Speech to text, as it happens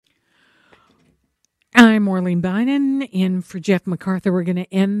Maureen Bynum in for Jeff MacArthur. We're going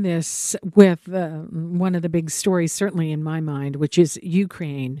to end this with one of the big stories, certainly in my mind, which is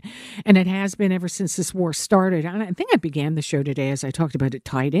Ukraine. And it has been ever since this war started. And I think I began the show today as I talked about it,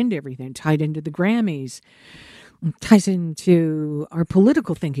 tied into everything, tied into the Grammys, ties into our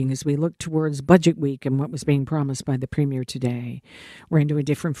political thinking as we look towards budget week and what was being promised by the premier today. We're into a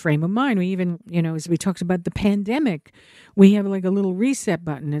different frame of mind. We even, as we talked about the pandemic, we have like a little reset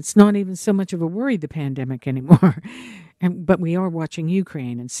button. It's not even so much of a worry, the pandemic anymore. But we are watching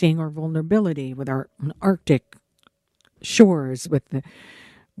Ukraine and seeing our vulnerability with our Arctic shores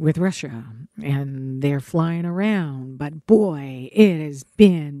with Russia, and they're flying around. But boy, it has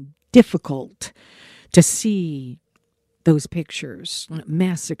been difficult to see those pictures,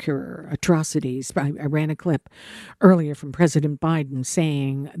 massacre, atrocities. I ran a clip earlier from President Biden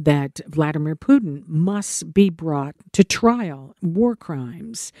saying that Vladimir Putin must be brought to trial, war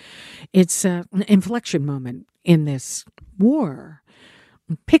crimes. It's an inflection moment in this war.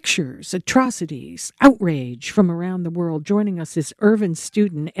 Pictures, atrocities, outrage from around the world. Joining us is Irvin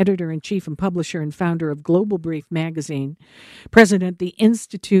Studin, editor-in-chief and publisher and founder of Global Brief magazine, president of the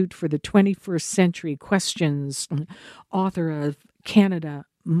Institute for the 21st Century Questions, author of Canada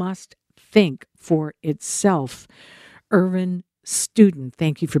Must Think for Itself. Irvin Studin,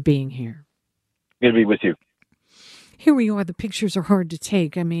 thank you for being here. Good to be with you. Here we are. The pictures are hard to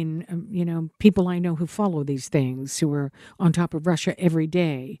take. I mean, people I know who follow these things, who are on top of Russia every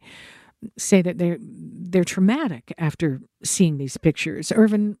day, say that they're traumatic after seeing these pictures.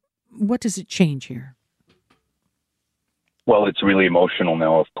 Irvin, what does it change here? Well, it's really emotional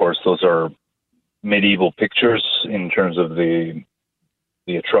now. Of course, those are medieval pictures in terms of the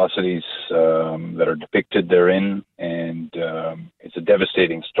atrocities that are depicted therein, and it's a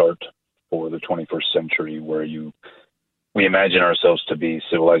devastating start for the 21st century, where we imagine ourselves to be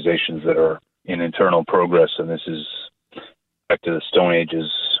civilizations that are in internal progress, and this is back to the Stone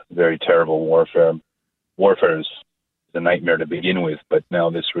Age's very terrible warfare. Warfare is a nightmare to begin with, but now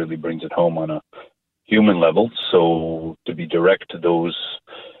this really brings it home on a human level. So to be direct, those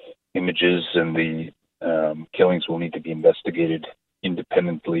images and the killings will need to be investigated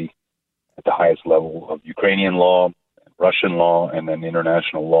independently at the highest level of Ukrainian law, Russian law, and then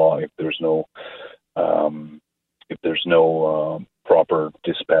international law if there's no proper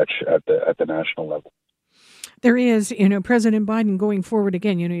dispatch at the national level. There is, President Biden going forward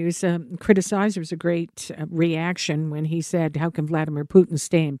again, he was criticized. There was a great reaction when he said, how can Vladimir Putin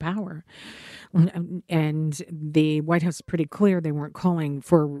stay in power? And the White House is pretty clear they weren't calling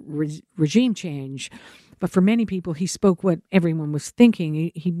for regime change. But for many people, he spoke what everyone was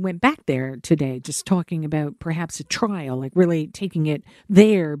thinking. He went back there today just talking about perhaps a trial, like really taking it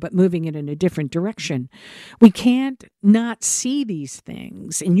there, but moving it in a different direction. We can't not see these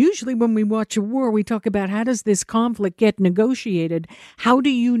things. And usually when we watch a war, we talk about how does this conflict get negotiated? How do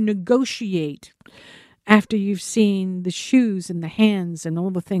you negotiate after you've seen the shoes and the hands and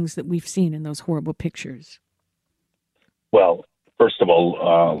all the things that we've seen in those horrible pictures? Well, first of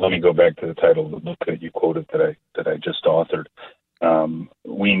all, let me go back to the title of the book that you quoted that I just authored.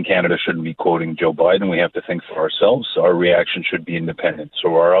 We in Canada shouldn't be quoting Joe Biden. We have to think for ourselves. Our reaction should be independent.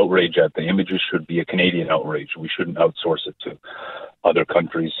 So our outrage at the images should be a Canadian outrage. We shouldn't outsource it to other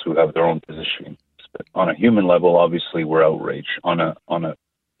countries who have their own positioning. But on a human level, obviously, we're outraged. On a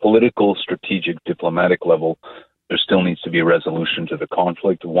political, strategic, diplomatic level, there still needs to be a resolution to the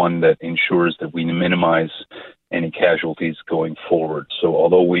conflict, one that ensures that we minimize any casualties going forward. So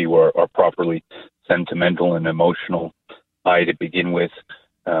although we are properly sentimental and emotional to begin with,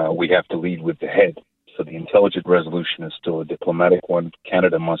 we have to lead with the head. So the intelligent resolution is still a diplomatic one.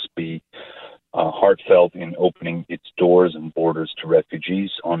 Canada must be heartfelt in opening its doors and borders to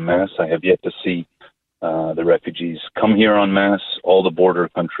refugees en masse. I have yet to see the refugees come here en masse. All the border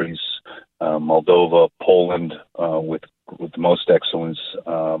countries, Moldova, Poland, with the most excellence,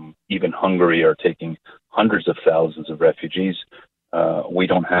 even Hungary are taking hundreds of thousands of refugees. We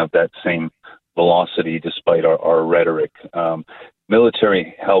don't have that same velocity despite our rhetoric.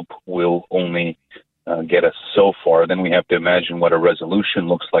 Military help will only get us so far. Then we have to imagine what a resolution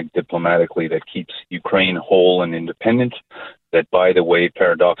looks like diplomatically that keeps Ukraine whole and independent, that, by the way,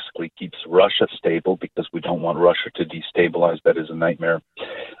 paradoxically keeps Russia stable, because we don't want Russia to destabilize. That is a nightmare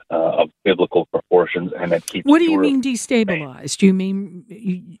of biblical proportions, and that keeps. What do you mean destabilized? Do you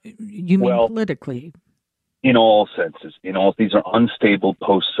mean politically? In all senses, these are unstable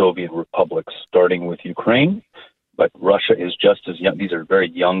post-Soviet republics, starting with Ukraine. But Russia is just as young. These are very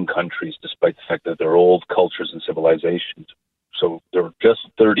young countries, despite the fact that they're old cultures and civilizations. So they're just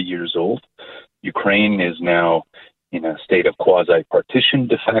 30 years old. Ukraine is now in a state of quasi-partition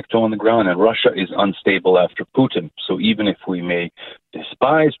de facto on the ground, and Russia is unstable after Putin. So even if we may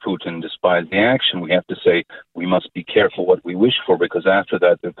despise Putin, despise the action, we have to say we must be careful what we wish for, because after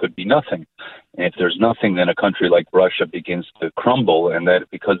that there could be nothing. And if there's nothing, then a country like Russia begins to crumble, and that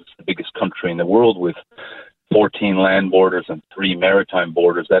because it's the biggest country in the world with 14 land borders and 3 maritime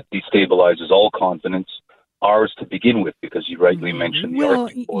borders, that destabilizes all continents, ours to begin with, because you rightly mentioned the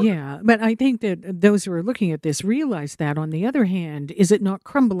Arctic border. Yeah, but I think that those who are looking at this realize that. On the other hand, is it not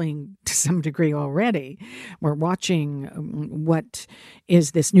crumbling to some degree already? We're watching what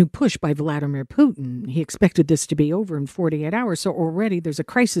is this new push by Vladimir Putin. He expected this to be over in 48 hours, so already there's a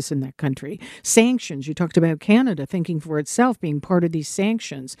crisis in that country. Sanctions, you talked about Canada thinking for itself, being part of these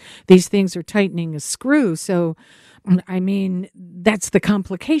sanctions. These things are tightening a screw, so, I mean, that's the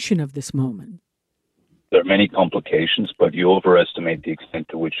complication of this moment. There are many complications, but you overestimate the extent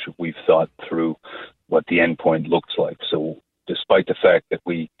to which we've thought through what the end point looks like. So despite the fact that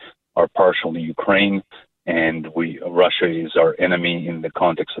we are partial to Ukraine and Russia is our enemy in the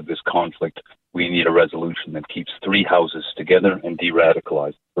context of this conflict, we need a resolution that keeps 3 houses together and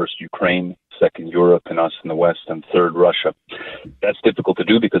de-radicalized. First Ukraine, second Europe and us in the West, and third Russia. That's difficult to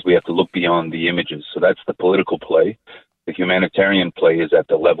do because we have to look beyond the images. So that's the political play. The humanitarian play is at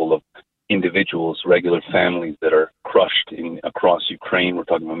the level of individuals, regular families that are crushed across Ukraine. We're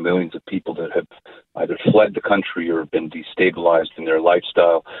talking about millions of people that have either fled the country or been destabilized in their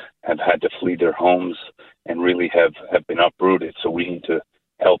lifestyle, have had to flee their homes, and really have been uprooted. So we need to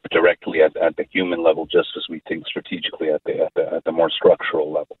help directly at the human level, just as we think strategically at the more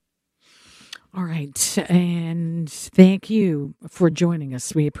structural level. All right. And thank you for joining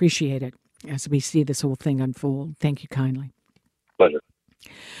us. We appreciate it as we see this whole thing unfold. Thank you kindly. Pleasure.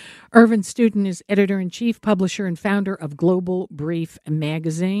 Irvin Studin is editor-in-chief, publisher, and founder of Global Brief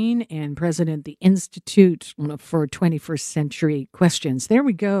magazine and president of the Institute for 21st Century Questions. There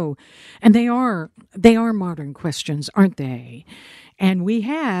we go. And they are modern questions, aren't they? And we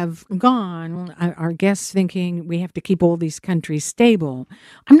have gone, our guests thinking we have to keep all these countries stable.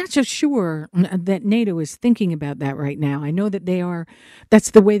 I'm not so sure that NATO is thinking about that right now. I know that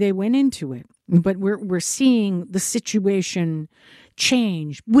that's the way they went into it. But we're seeing the situation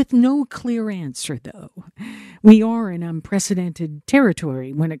change with no clear answer, though. We are in unprecedented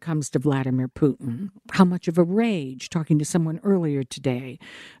territory when it comes to Vladimir Putin. How much of a rage, talking to someone earlier today,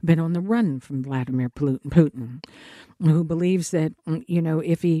 been on the run from Vladimir Putin, who believes that,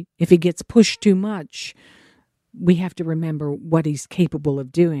 if he gets pushed too much, we have to remember what he's capable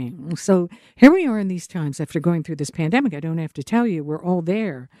of doing. So here we are in these times after going through this pandemic. I don't have to tell you, we're all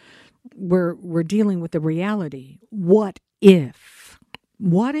there. We're dealing with the reality. What if?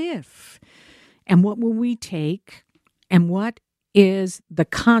 What if? And what will we take? And what is the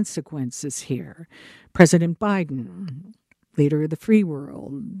consequences here? President Biden, leader of the free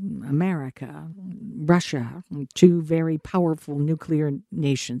world, America, Russia, 2 very powerful nuclear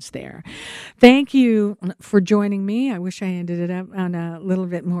nations there. Thank you for joining me. I wish I ended it up on a little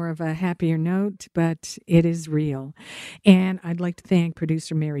bit more of a happier note, but it is real. And I'd like to thank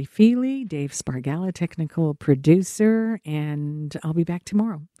producer Mary Feely, Dave Spargala, technical producer, and I'll be back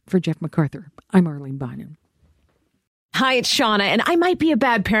tomorrow. For Jeff MacArthur, I'm Arlene Bynum. Hi, it's Shauna, and I might be a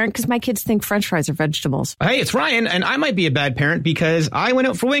bad parent because my kids think French fries are vegetables. Hey, it's Ryan, and I might be a bad parent because I went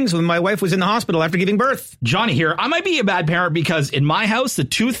out for wings when my wife was in the hospital after giving birth. Johnny here. I might be a bad parent because in my house, the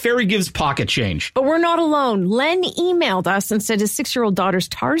tooth fairy gives pocket change. But we're not alone. Len emailed us and said his 6-year-old daughter's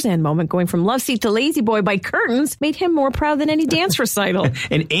Tarzan moment going from love seat to lazy boy by curtains made him more proud than any dance recital.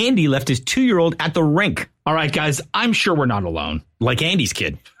 And Andy left his 2-year-old at the rink. All right, guys, I'm sure we're not alone. Like Andy's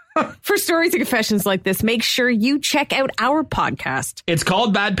kid. For stories and confessions like this, make sure you check out our podcast. It's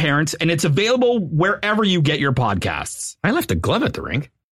called Bad Parents, and it's available wherever you get your podcasts. I left a glove at the rink.